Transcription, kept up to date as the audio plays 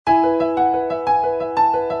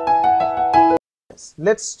else,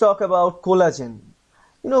 let's talk about collagen.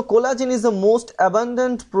 Collagen is the most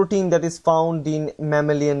abundant protein that is found in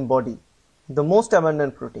mammalian body. The most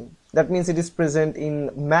abundant protein. That means it is present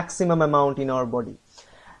in maximum amount in our body.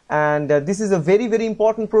 And this is a very, very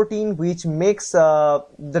important protein which makes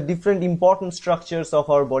the different important structures of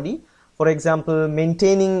our body. For example,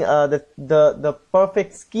 maintaining the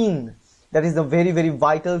perfect skin. That is the very, very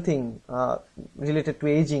vital thing related to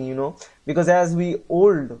aging, because as we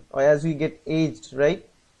old or as we get aged, right,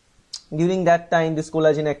 during that time this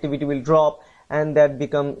collagen activity will drop and that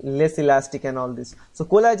become less elastic and all this. So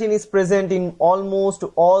collagen is present in almost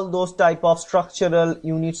all those type of structural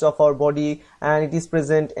units of our body, and it is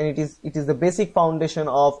present, and it is the basic foundation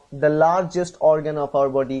of the largest organ of our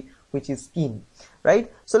body, which is skin, right?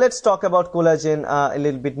 So let's talk about collagen a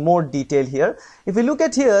little bit more detail here. If we look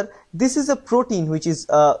at here, this is a protein which is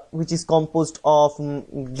composed of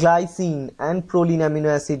glycine and proline amino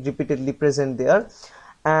acid repeatedly present there,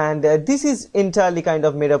 and this is entirely kind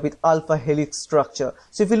of made up with alpha helix structure.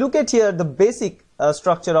 So if you look at here, the basic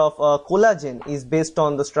structure of collagen is based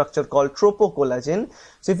on the structure called tropocollagen.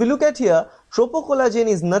 So if you look at here, tropocollagen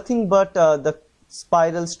is nothing but the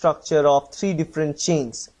spiral structure of 3 different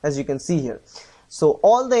chains, as you can see here. So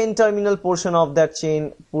all the N-terminal portion of that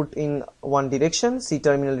chain put in one direction,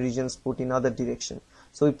 C-terminal regions put in other direction.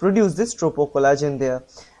 So we produce this tropocollagen there.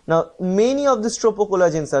 Now many of these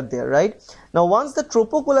tropocollagens are there, right? Now once the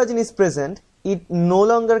tropocollagen is present, it no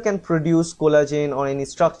longer can produce collagen or any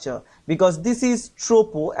structure, because this is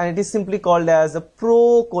tropo and it is simply called as a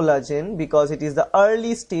pro-collagen because it is the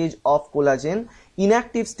early stage of collagen,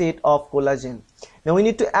 inactive state of collagen. Now we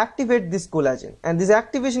need to activate this collagen, and this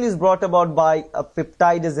activation is brought about by a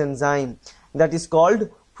peptidase enzyme that is called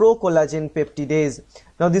pro-collagen peptidase.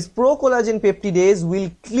 Now this pro-collagen peptidase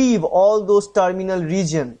will cleave all those terminal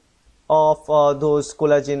region of those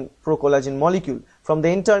pro-collagen molecule from the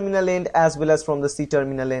N-terminal end as well as from the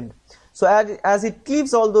C-terminal end. So as it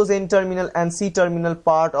cleaves all those N-terminal and C-terminal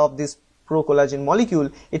part of this pro-collagen molecule,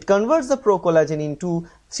 it converts the pro-collagen into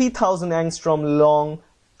 3000 angstrom long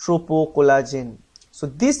tropocollagen. So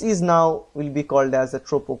this is now will be called as a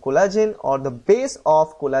tropocollagen, or the base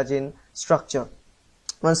of collagen structure.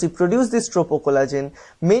 Once we produce this tropocollagen,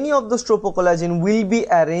 many of those tropocollagen will be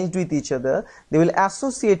arranged with each other, they will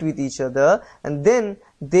associate with each other, and then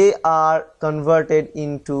they are converted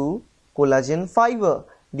into collagen fiber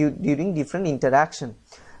during different interaction.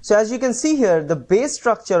 So as you can see here, the base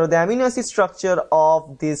structure or the amino acid structure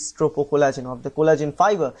of this tropocollagen, of the collagen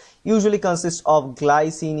fiber, usually consists of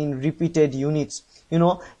glycine in repeated units.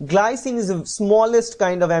 Glycine is the smallest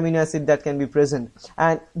kind of amino acid that can be present,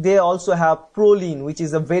 and they also have proline, which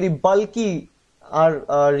is a very bulky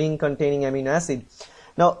ring containing amino acid.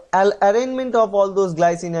 Now arrangement of all those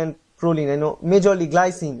glycine and proline, majorly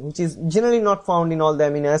glycine, which is generally not found in all the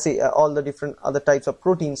amino acid, all the different other types of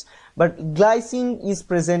proteins, but glycine is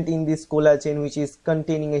present in this collagen, which is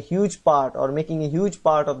containing a huge part or making a huge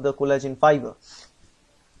part of the collagen fiber.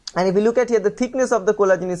 And if you look at here, the thickness of the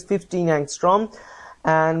collagen is 15 angstrom,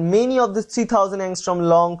 and many of the 3000 angstrom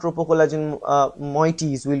long tropocollagen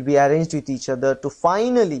moieties will be arranged with each other to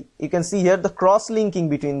finally, you can see here the cross linking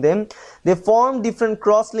between them. They form different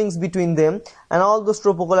cross links between them, and all those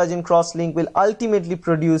tropocollagen cross link will ultimately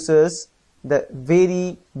produces the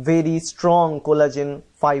very, very strong collagen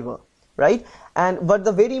fiber, right? But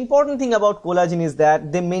the very important thing about collagen is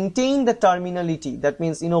that they maintain the terminality. That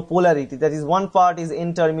means polarity, that is one part is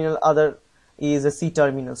N terminal, other is a C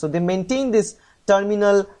terminal. So they maintain this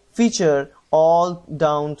terminal feature all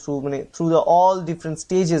down through the all different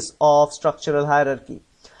stages of structural hierarchy.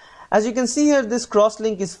 As you can see here, this cross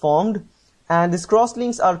link is formed, and these cross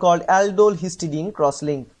links are called aldol histidine cross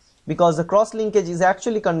link, because the cross linkage is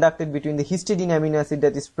actually conducted between the histidine amino acid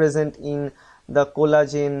that is present in the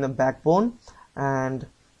collagen backbone, and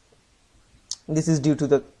this is due to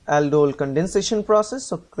the aldol condensation process.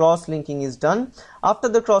 So cross linking is done. After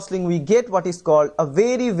the cross link, we get what is called a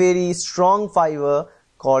very, very strong fiber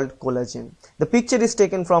called collagen. The picture is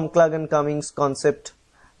taken from Klug and Cummings concept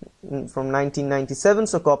from 1997,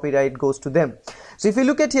 so copyright goes to them. So if you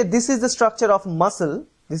look at here, this is the structure of muscle.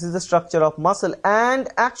 This is the structure of muscle, and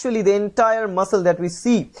actually the entire muscle that we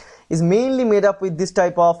see is mainly made up with this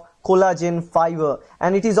type of collagen fiber,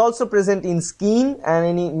 and it is also present in skin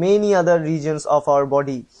and many other regions of our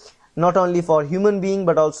body, not only for human being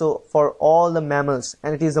but also for all the mammals,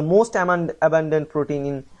 and it is the most abundant protein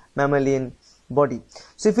in mammalian body.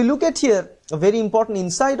 So if you look at here, a very important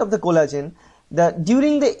insight of the collagen, that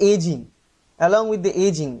during the aging, along with the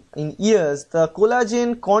aging in years, the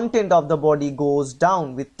collagen content of the body goes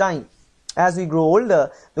down with time. As we grow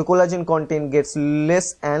older, the collagen content gets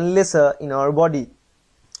less and lesser in our body.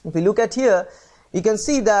 If we look at here, you can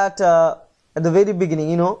see that at the very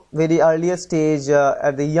beginning, very earlier stage,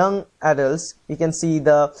 at the young adults, you can see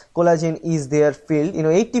the collagen is there filled.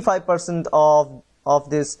 85% of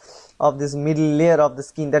this middle layer of the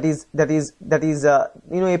skin, that is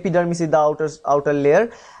epidermis is the outer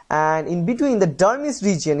layer, and in between the dermis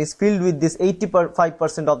region is filled with this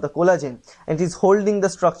 85% of the collagen, and it is holding the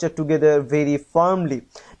structure together very firmly.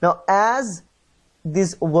 Now as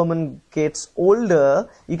this woman gets older,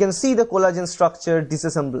 you can see the collagen structure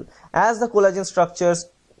disassemble. As the collagen structures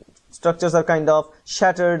are kind of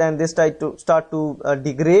shattered and they start to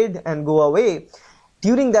degrade and go away,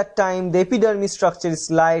 during that time the epidermis structure is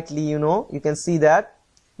slightly, you can see that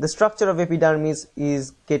the structure of epidermis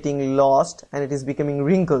is getting lost and it is becoming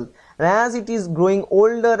wrinkled. And as it is growing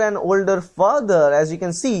older and older further, as you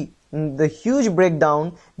can see, the huge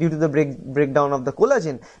breakdown due to the breakdown of the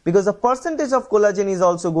collagen, because the percentage of collagen is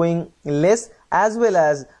also going less, as well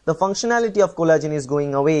as the functionality of collagen is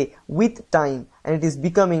going away with time, and it is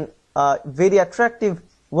becoming a very attractive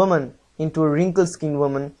woman into a wrinkled skinned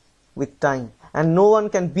woman with time. And no one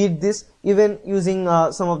can beat this, even using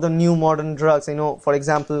some of the new modern drugs. For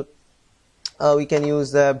example, we can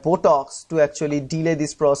use Botox to actually delay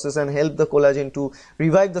this process and help the collagen to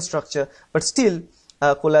revive the structure, but still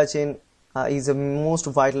collagen is a most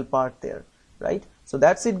vital part there, right? So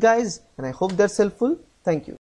that's it guys, and I hope that's helpful. Thank you.